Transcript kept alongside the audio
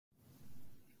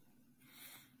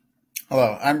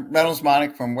Hello, I'm Reynolds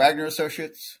Monach from Wagner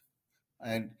Associates,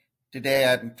 and today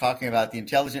I'm talking about the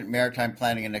Intelligent Maritime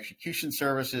Planning and Execution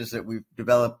services that we've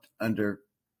developed under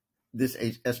this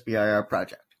SBIR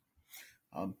project.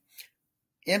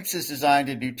 IMPS is designed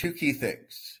to do two key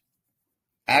things: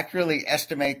 accurately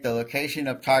estimate the location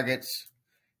of targets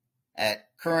at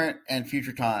current and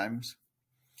future times,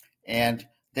 and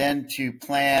then to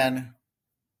plan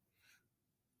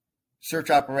search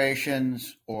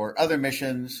operations or other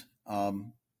missions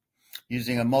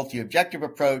using a multi-objective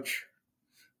approach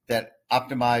that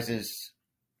optimizes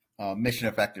mission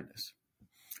effectiveness.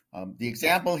 The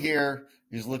example here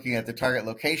is looking at the target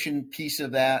location piece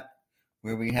of that,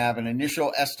 where we have an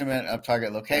initial estimate of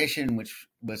target location, which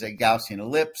was a Gaussian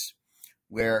ellipse,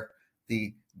 where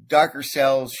the darker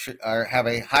cells have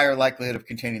a higher likelihood of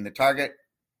containing the target.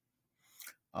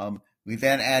 We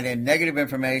then add in negative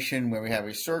information where we have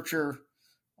a searcher.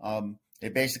 They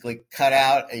basically cut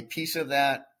out a piece of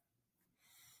that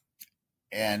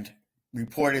and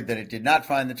reported that it did not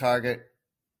find the target.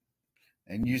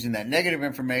 And using that negative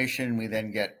information, we then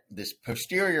get this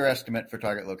posterior estimate for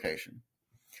target location,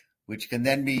 which can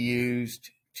then be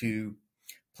used to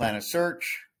plan a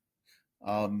search,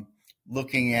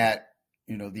 looking at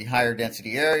the higher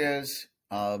density areas,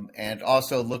 and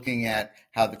also looking at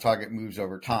how the target moves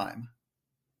over time,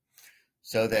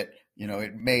 so that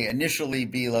it may initially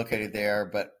be located there,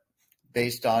 but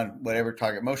based on whatever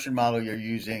target motion model you're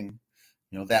using,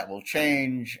 that will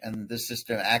change, and the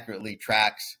system accurately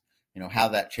tracks, how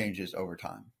that changes over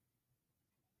time.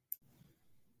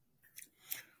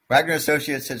 Wagner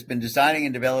Associates has been designing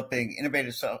and developing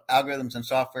innovative algorithms and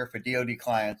software for DoD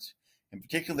clients, in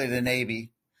particular the Navy,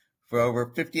 for over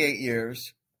 58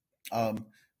 years,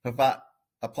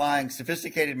 applying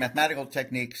sophisticated mathematical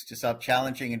techniques to solve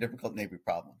challenging and difficult Navy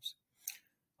problems.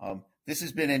 This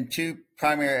has been in two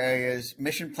primary areas: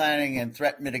 mission planning and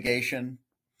threat mitigation,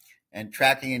 and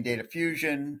tracking and data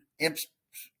fusion. IMPS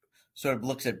sort of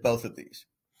looks at both of these.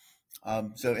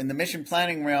 So in the mission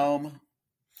planning realm,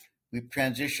 we've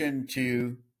transitioned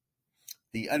to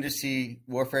the Undersea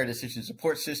Warfare Decision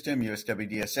Support System,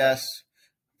 USWDSS,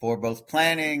 for both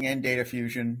planning and data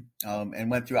fusion,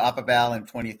 and went through OPEVAL in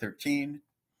 2013.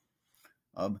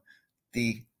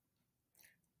 The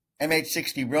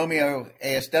MH-60 Romeo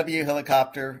ASW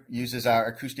helicopter uses our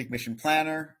acoustic mission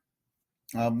planner,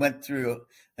 went through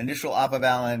initial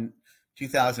OPEVAL in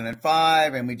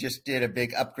 2005, and we just did a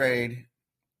big upgrade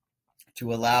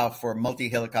to allow for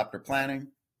multi-helicopter planning.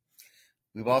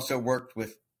 We've also worked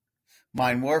with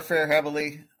mine warfare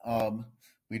heavily.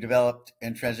 We developed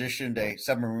and transitioned a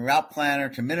submarine route planner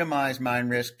to minimize mine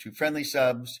risk to friendly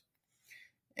subs,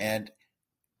 and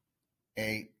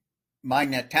a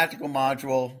MineNet tactical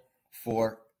module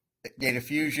for data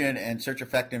fusion and search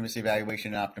effectiveness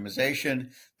evaluation and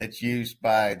optimization that's used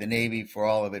by the Navy for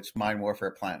all of its mine warfare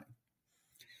planning.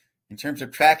 In terms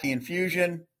of tracking and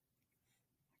fusion,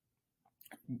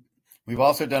 we've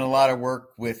also done a lot of work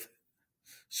with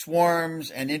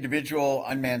swarms and individual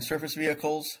unmanned surface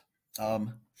vehicles.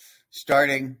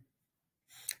 Starting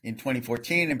in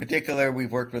 2014 in particular,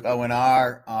 we've worked with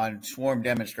ONR on swarm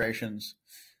demonstrations,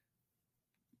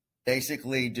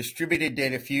 basically distributed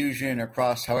data fusion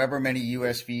across however many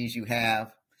USVs you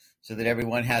have, so that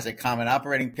everyone has a common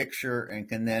operating picture and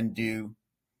can then do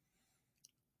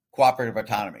cooperative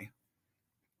autonomy.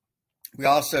 We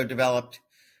also developed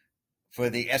for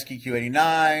the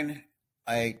SQQ-89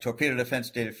 a torpedo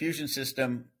defense data fusion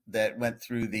system that went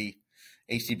through the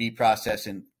ACB process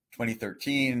in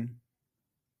 2013.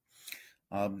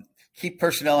 Key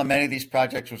personnel in many of these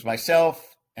projects was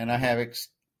myself, and I have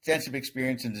extensive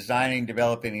experience in designing,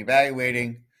 developing,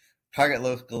 evaluating target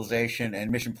localization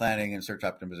and mission planning and search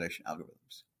optimization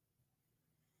algorithms.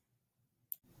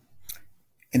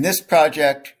 In this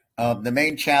project, the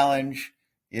main challenge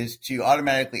is to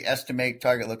automatically estimate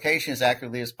target location as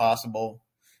accurately as possible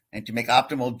and to make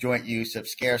optimal joint use of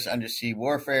scarce undersea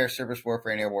warfare, surface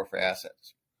warfare, and air warfare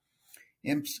assets.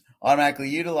 IMPS automatically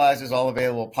utilizes all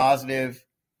available positive,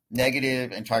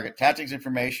 negative, and target tactics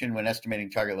information when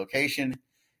estimating target location,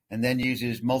 and then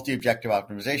uses multi-objective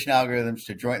optimization algorithms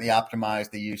to jointly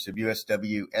optimize the use of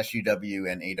USW, SUW,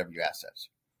 and AW assets.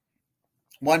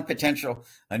 One potential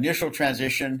initial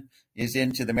transition is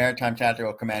into the Maritime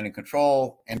Tactical Command and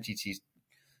Control,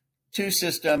 MTT2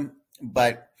 system,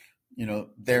 but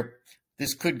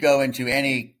this could go into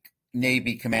any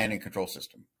Navy command and control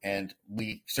system, and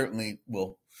we certainly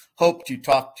will hope to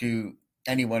talk to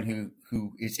anyone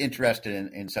who is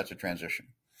interested in such a transition.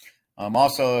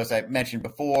 Also, as I mentioned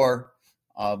before,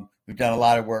 we've done a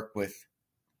lot of work with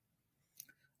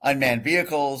unmanned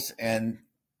vehicles, and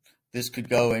this could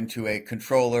go into a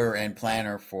controller and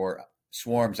planner for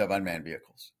swarms of unmanned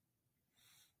vehicles.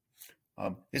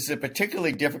 This is a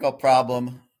particularly difficult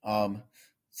problem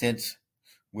since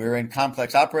we're in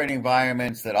complex operating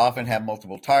environments that often have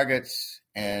multiple targets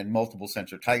and multiple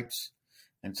sensor types.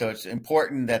 And so it's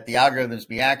important that the algorithms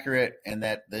be accurate and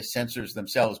that the sensors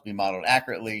themselves be modeled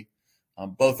accurately,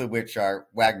 both of which are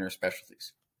Wagner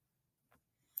specialties.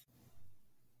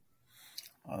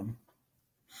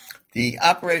 The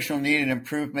operational need and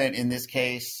improvement in this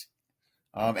case,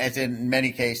 as in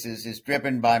many cases, is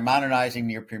driven by modernizing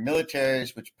near-peer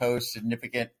militaries, which pose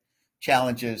significant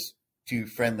challenges to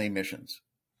friendly missions.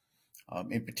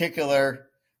 In particular,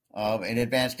 an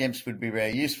advanced IMPS would be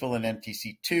very useful in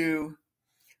MTC2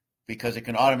 because it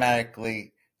can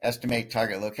automatically estimate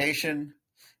target location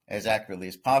as accurately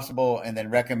as possible and then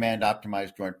recommend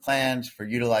optimized joint plans for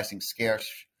utilizing scarce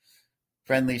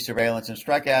friendly surveillance and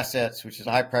strike assets, which is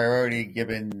a high priority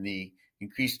given the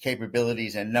increased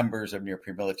capabilities and numbers of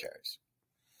near-peer militaries.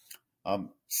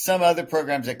 Some other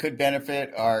programs that could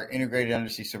benefit are Integrated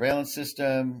Undersea Surveillance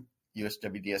System,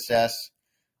 USWDSS,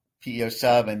 PEO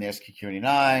Sub, and the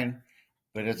SQ-29.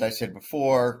 But as I said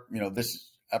before,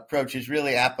 this approach is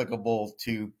really applicable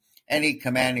to any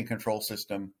command and control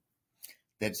system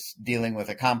that's dealing with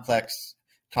a complex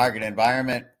target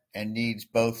environment and needs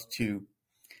both to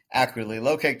accurately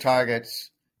locate targets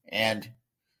and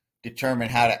determine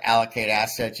how to allocate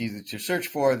assets either to search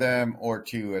for them or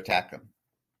to attack them.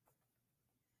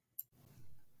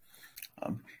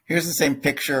 Here's the same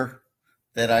picture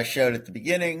that I showed at the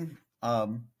beginning.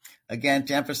 Again,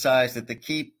 to emphasize that the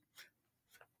key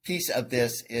piece of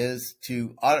this is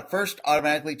to first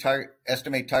automatically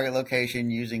estimate target location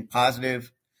using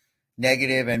positive,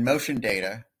 negative, and motion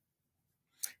data,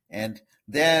 and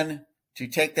then to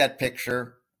take that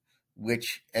picture,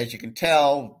 which, as you can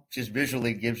tell, just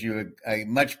visually gives you a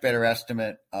much better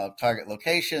estimate of target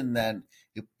location than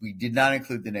if we did not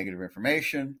include the negative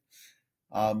information,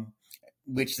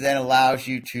 which then allows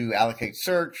you to allocate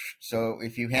search. So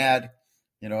if you had,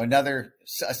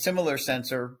 a similar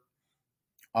sensor,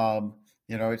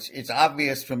 it's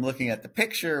obvious from looking at the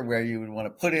picture where you would want to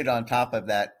put it on top of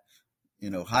that,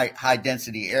 high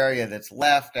density area that's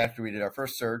left after we did our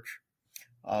first search.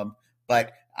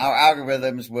 But our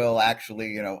algorithms will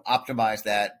actually, optimize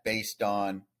that based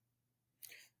on,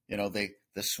 the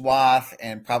swath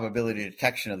and probability of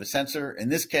detection of the sensor. In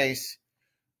this case,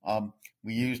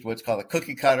 we used what's called a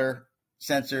cookie cutter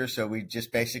sensor. So we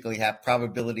just basically have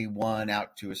probability 1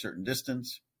 out to a certain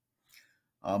distance.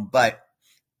 But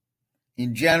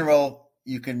in general,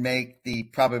 you can make the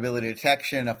probability of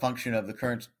detection a function of the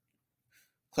current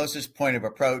closest point of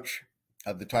approach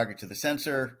of the target to the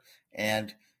sensor,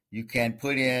 and you can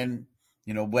put in,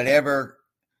 whatever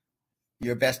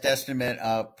your best estimate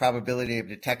of probability of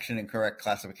detection and correct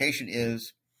classification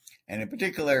is. And in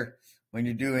particular, when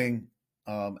you're doing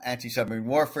anti-submarine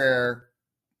warfare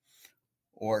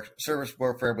or surface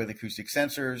warfare with acoustic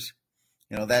sensors,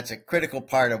 that's a critical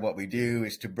part of what we do,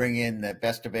 is to bring in the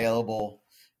best available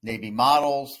Navy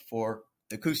models for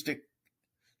acoustics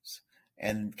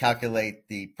and calculate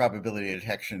the probability of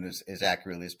detection as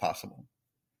accurately as possible.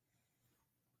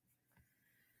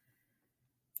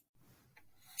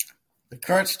 The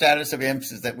current status of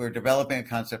IMPS is that we're developing a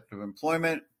concept of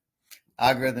employment,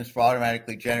 algorithms for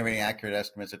automatically generating accurate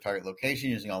estimates of target location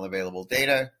using all available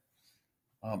data,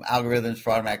 algorithms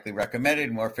for automatically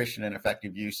recommended, more efficient and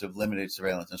effective use of limited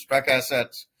surveillance and strike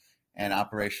assets, and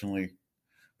operationally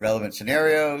relevant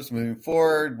scenarios. Moving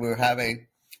forward, we'll have a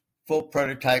full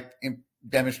prototype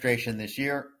demonstration this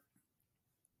year,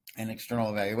 and external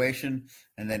evaluation,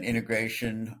 and then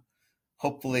integration,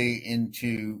 hopefully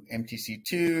into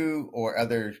MTC2 or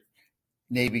other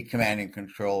Navy command and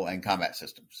control and combat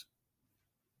systems.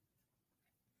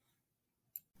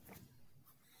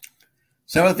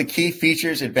 Some of the key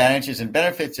features, advantages, and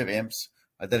benefits of IMPS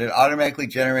are that it automatically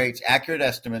generates accurate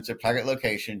estimates of target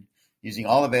location using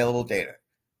all available data,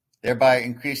 thereby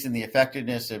increasing the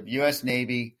effectiveness of U.S.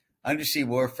 Navy undersea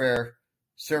warfare,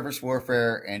 surface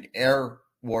warfare, and air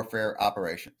warfare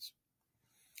operations.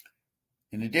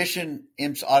 In addition,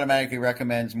 IMPS automatically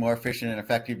recommends more efficient and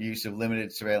effective use of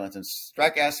limited surveillance and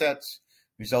strike assets,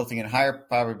 resulting in higher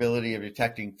probability of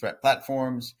detecting threat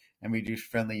platforms and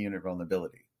reduced friendly unit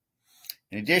vulnerability.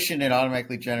 In addition, it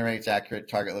automatically generates accurate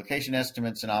target location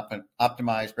estimates and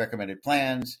optimized recommended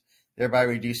plans, thereby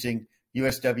reducing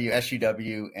USW,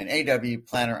 SUW, and AW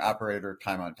planner operator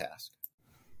time on task.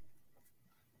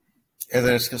 As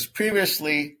I discussed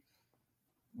previously,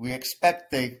 we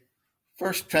expect the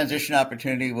first transition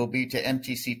opportunity will be to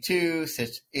MTC2,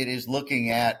 since it is looking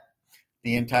at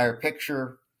the entire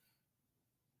picture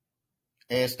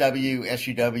ASW,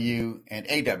 SUW,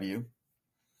 and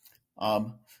AW.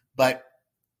 But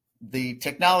the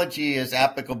technology is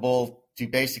applicable to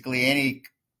basically any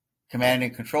command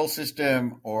and control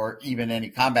system or even any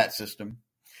combat system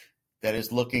that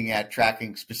is looking at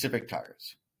tracking specific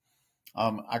targets.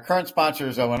 Our current sponsor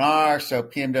is ONR, so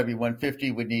PMW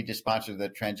 150 would need to sponsor the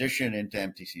transition into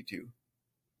MTC2.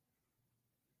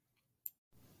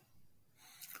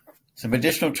 Some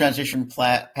additional transition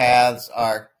paths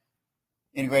are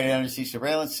Integrated Undersea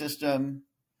Surveillance System,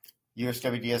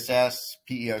 USWDSS,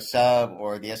 PEO sub,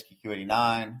 or the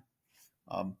SQQ-89.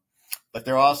 But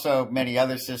there are also many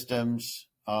other systems,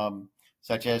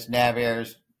 such as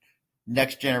NavAir's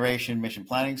Next Generation Mission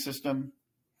Planning System,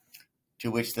 to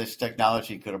which this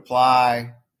technology could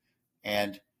apply,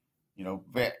 and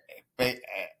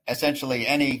essentially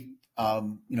any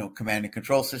command and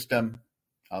control system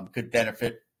could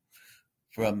benefit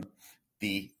from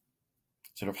the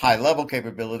sort of high level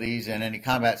capabilities, and any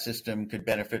combat system could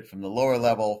benefit from the lower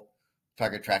level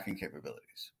target tracking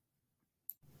capabilities.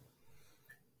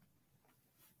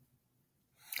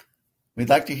 We'd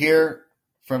like to hear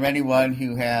from anyone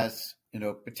who has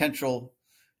potential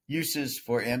uses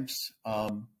for IMPS.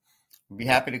 We'd be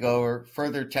happy to go over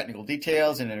further technical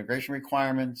details and integration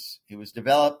requirements. It was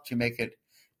developed to make it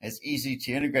as easy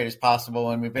to integrate as possible,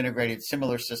 and we've integrated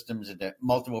similar systems into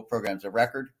multiple programs of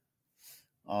record.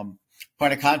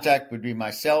 Point of contact would be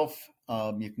myself.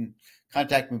 You can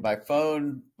contact me by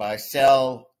phone, by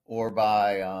cell, or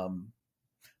by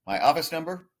my office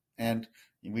number. And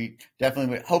we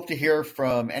definitely would hope to hear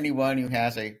from anyone who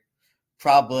has a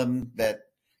problem that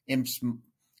IMPS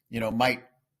might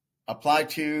apply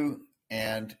to,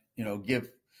 and give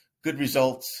good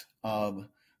results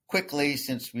quickly,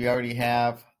 since we already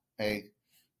have a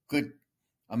good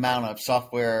amount of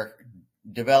software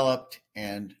developed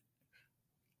and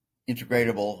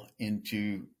integratable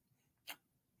into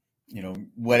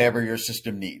whatever your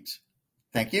system needs.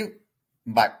 Thank you.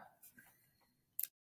 Bye.